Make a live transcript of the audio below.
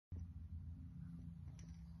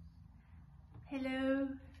Hello,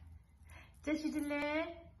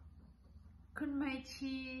 Kun Mae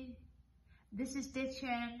Chee. This is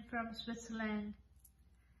Dechen from Switzerland.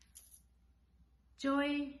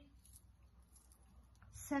 Joy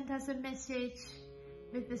sent us a message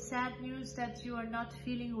with the sad news that you are not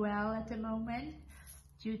feeling well at the moment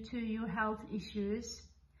due to your health issues.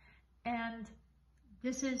 And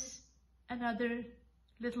this is another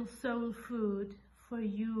little soul food for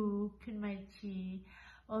you, Kun Mae Chee.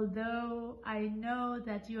 Although I know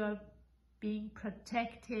that you are being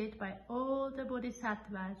protected by all the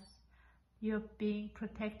bodhisattvas, you're being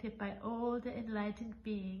protected by all the enlightened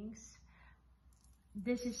beings,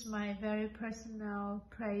 this is my very personal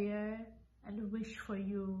prayer and wish for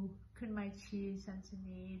you, Kun Mae Chee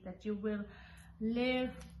Sansanee, that you will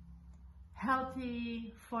live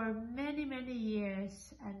healthy for many, many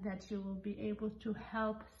years, and that you will be able to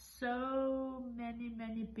help so many,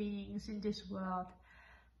 many beings in this world.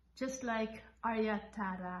 Just like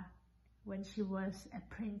Aryatara when she was a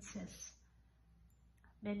princess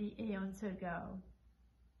many aeons ago.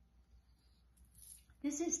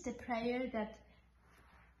 This is the prayer that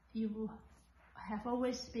you have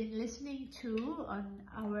always been listening to on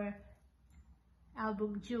our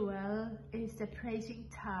album Jewel, is the Praising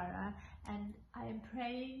Tara, and I am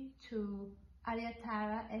praying to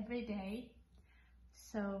Aryatara every day.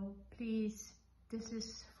 So please, this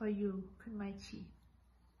is for you, Kun Mae Chee.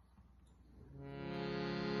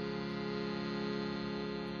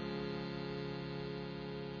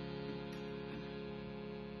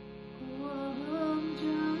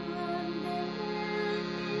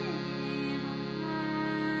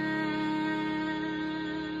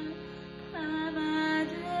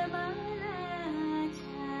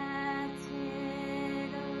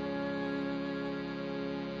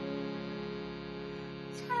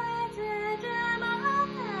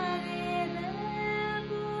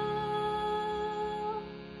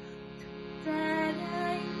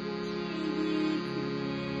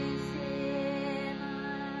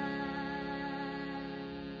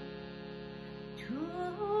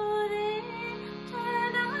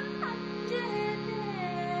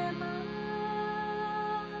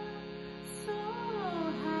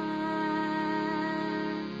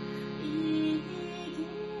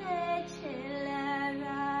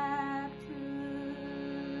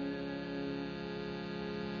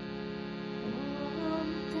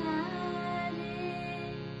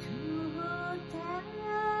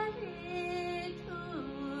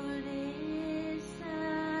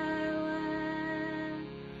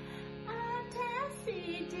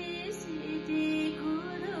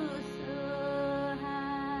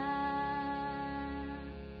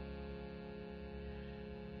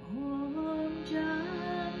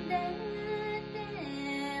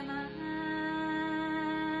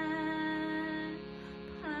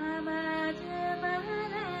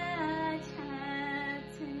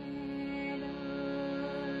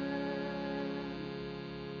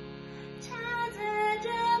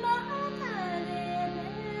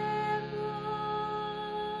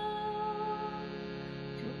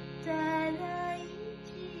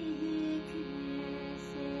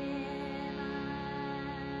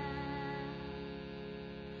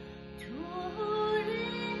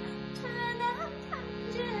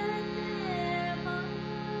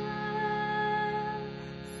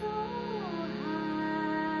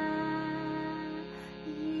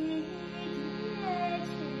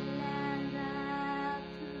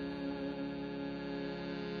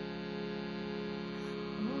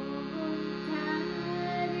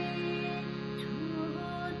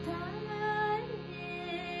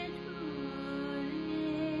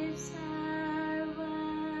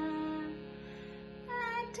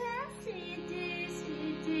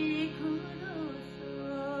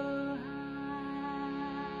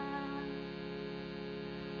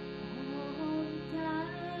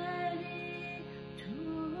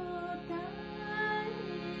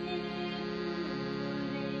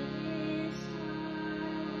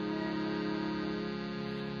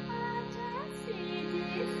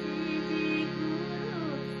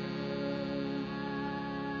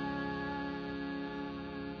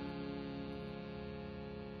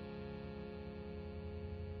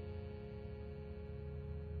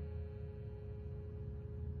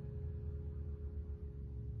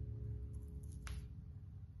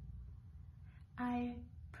 I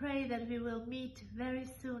pray that we will meet very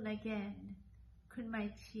soon again. Kun Mae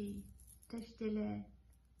Chee. Tashdele.